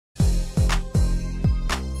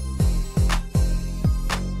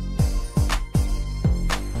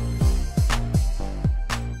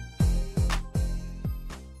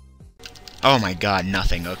Oh my god,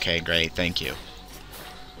 nothing. Okay, great, thank you.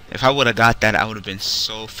 If I would have got that, I would have been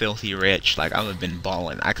so filthy rich. Like, I would have been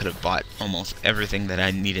balling. I could have bought almost everything that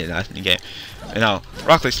I needed in the game. You know,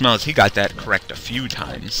 Broccoli Smells, he got that correct a few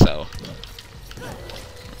times, so...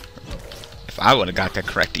 If I would have got that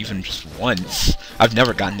correct even just once, I've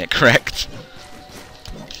never gotten it correct.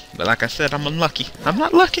 But like I said, I'm unlucky. I'm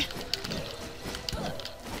not lucky.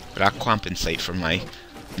 But I'll compensate for my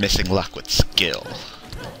missing luck with skill.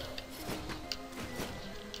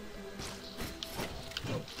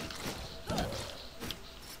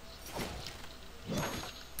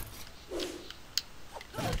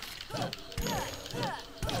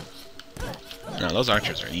 No, those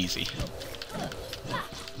archers are easy.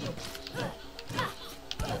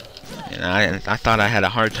 And I thought I had a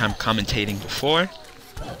hard time commentating before.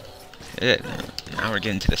 Now we're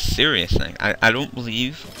getting to the serious thing. I don't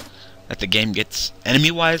believe that the game gets,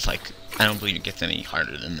 enemy-wise, like, I don't believe it gets any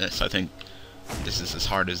harder than this. I think this is as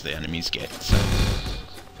hard as the enemies get, so...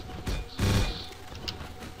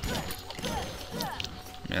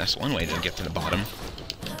 Yeah, that's one way to get to the bottom.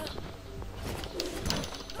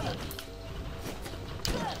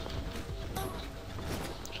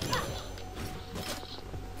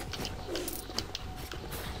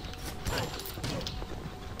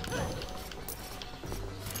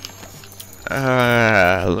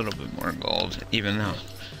 A little bit more gold, even though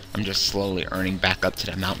I'm just slowly earning back up to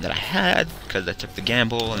the amount that I had, because I took the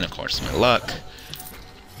gamble, and of course my luck.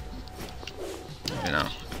 You know,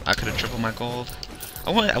 I could have tripled my gold.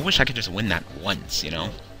 I wish I could just win that once, you know?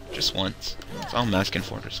 Just once. That's all I'm asking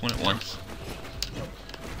for, just win it once.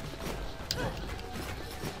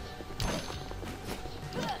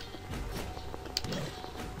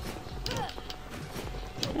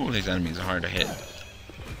 Ooh, these enemies are hard to hit.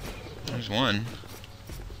 There's one.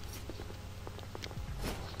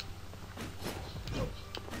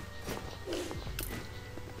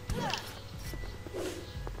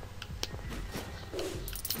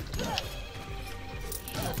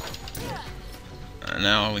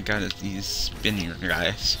 Now all we got is these spinning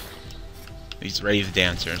guys. These rave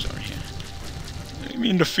dancers over here. What do you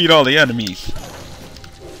mean defeat all the enemies?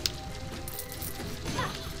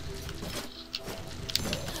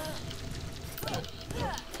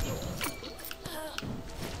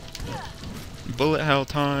 Bullet hell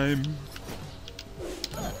time.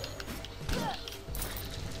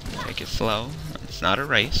 Take it slow. It's not a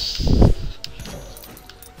race.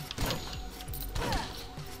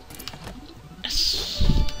 Yes.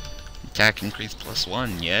 Attack increase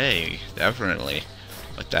 +1. Yay. Definitely.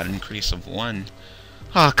 With that increase of 1.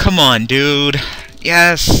 Oh, come on, dude.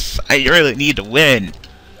 Yes. I really need to win.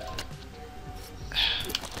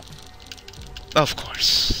 Of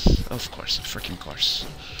course. Of course. Of freaking course.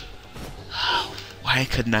 Why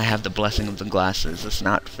couldn't I have the blessing of the glasses? It's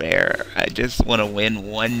not fair. I just want to win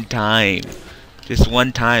one time. Just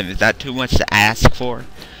one time. Is that too much to ask for?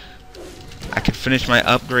 I could finish my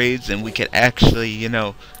upgrades and we could actually, you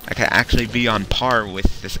know, I could actually be on par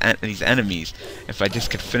with these enemies if I just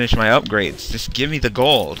could finish my upgrades. Just give me the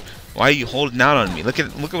gold. Why are you holding out on me? Look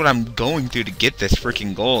at what I'm going through to get this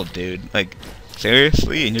freaking gold, dude. Like,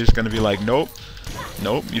 seriously? And you're just gonna be like, nope.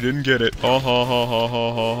 Nope, you didn't get it. Oh, ha, ha, ha,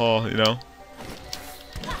 ha, ha, ha, you know?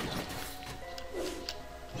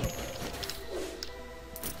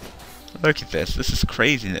 Look at this. This is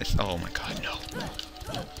craziness. Oh my god, no.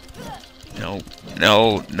 No,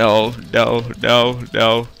 no, no, no, no,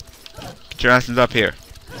 no. Get your asses up here.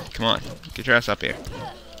 Come on. Get your ass up here.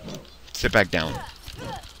 Sit back down.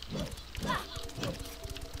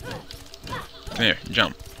 Come here.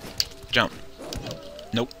 Jump. Jump.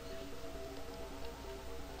 Nope.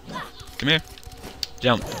 Come here.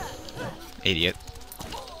 Jump. Idiot.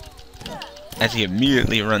 As he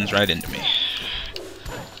immediately runs right into me.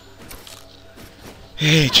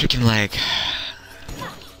 Hey, chicken leg.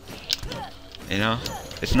 You know,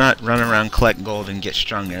 it's not run around, collect gold, and get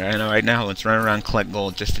stronger. I know right now it's run around, collect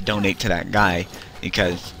gold just to donate to that guy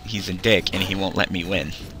because he's a dick and he won't let me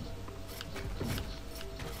win.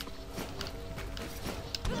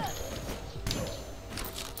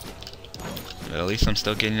 But at least I'm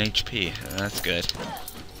still getting HP. That's good.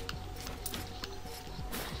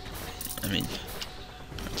 I mean,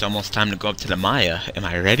 it's almost time to go up to the Maya. Am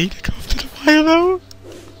I ready to go up to the Maya though?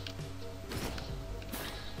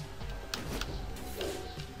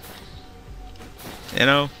 You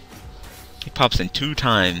know, he pops in 2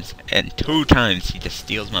 times, and 2 times he just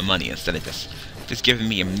steals my money instead of just giving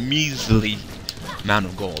me a measly amount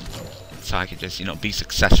of gold, so I could just, you know, be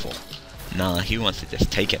successful. Nah, he wants to just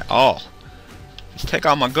take it all. Just take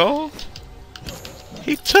all my gold.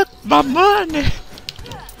 He took my money.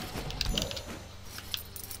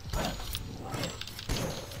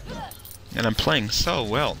 And I'm playing so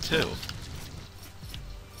well, too.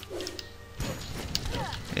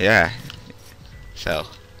 Yeah. So,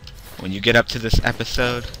 when you get up to this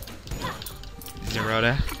episode,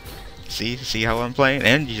 Zeroda, see how I'm playing?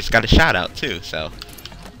 And you just got a shout out, too, so.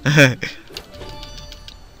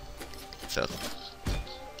 So,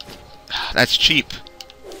 that's cheap.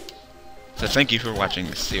 So thank you for watching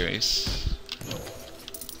this series.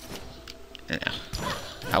 Yeah.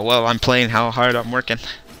 How well I'm playing, how hard I'm working.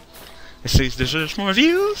 This series deserves more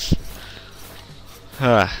views.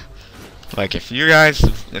 Like if you guys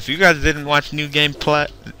didn't watch New Game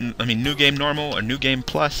Plus, New Game Normal or New Game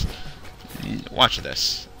Plus, watch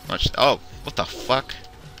this. Oh, what the fuck?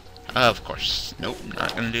 Of course. Nope,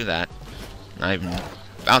 not gonna do that. Not even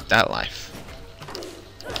about that life.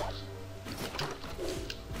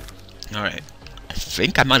 Alright. I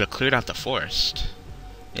think I might have cleared out the forest.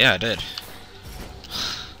 Yeah, I did.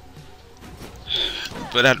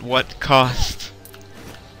 But at what cost?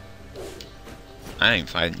 I ain't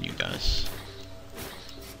fighting you guys.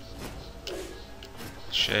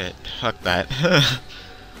 Shit, fuck that. I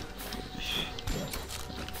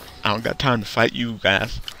don't got time to fight you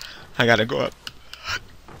guys. I gotta go up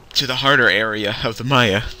to the harder area of the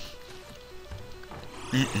Maya.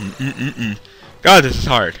 God, this is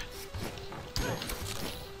hard.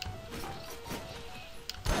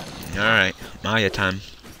 Alright, Maya time.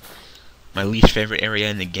 My least favorite area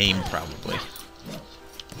in the game, probably.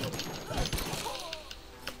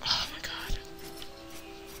 Oh my god.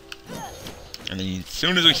 And then as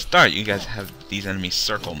soon as we start, you guys have these enemies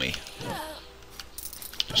circle me.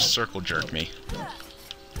 Just circle jerk me.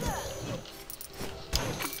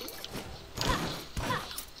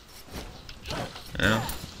 You know,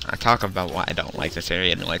 I talk about why I don't like this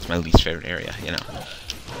area and why it's my least favorite area, you know.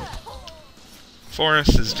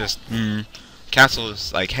 Forest is just, Castle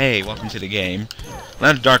is like, hey, welcome to the game.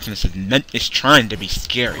 Land of Darkness is trying to be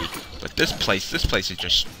scary, but this place is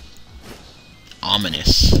just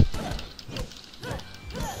ominous.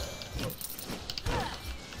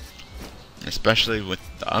 Especially with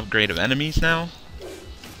the upgrade of enemies now.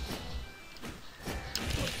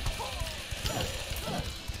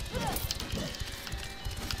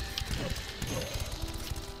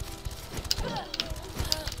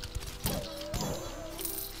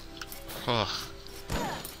 Ugh.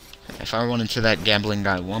 If I run into that gambling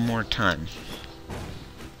guy one more time,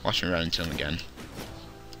 watch me run into him again.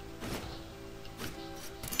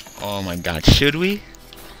 Oh my god, should we?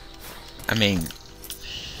 I mean,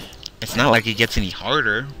 it's not like it gets any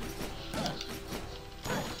harder.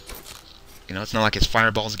 You know, it's not like his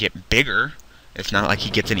fireballs get bigger. It's not like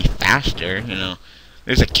he gets any faster, you know.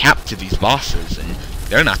 There's a cap to these bosses, and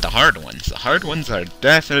they're not the hard ones. The hard ones are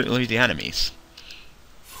definitely the enemies.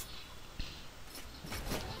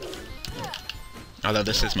 Although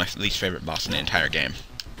this is my least favorite boss in the entire game.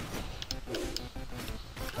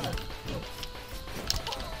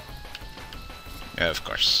 Of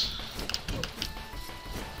course.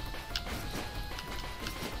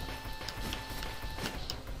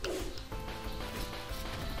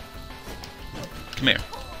 Come here.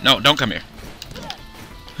 No, don't come here.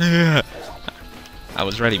 I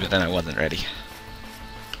was ready, but then I wasn't ready.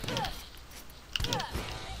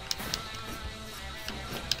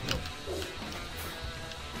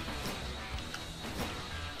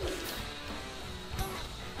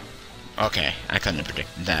 Okay, I couldn't have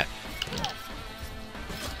predicted that.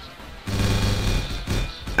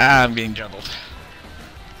 Ah, I'm getting juggled.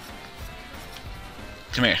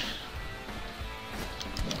 Come here.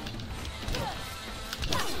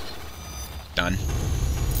 Done.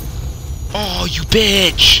 Oh, you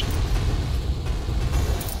bitch!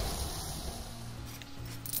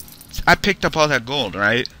 I picked up all that gold,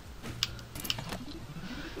 right?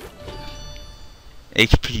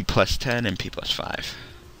 HP plus 10, MP plus 5.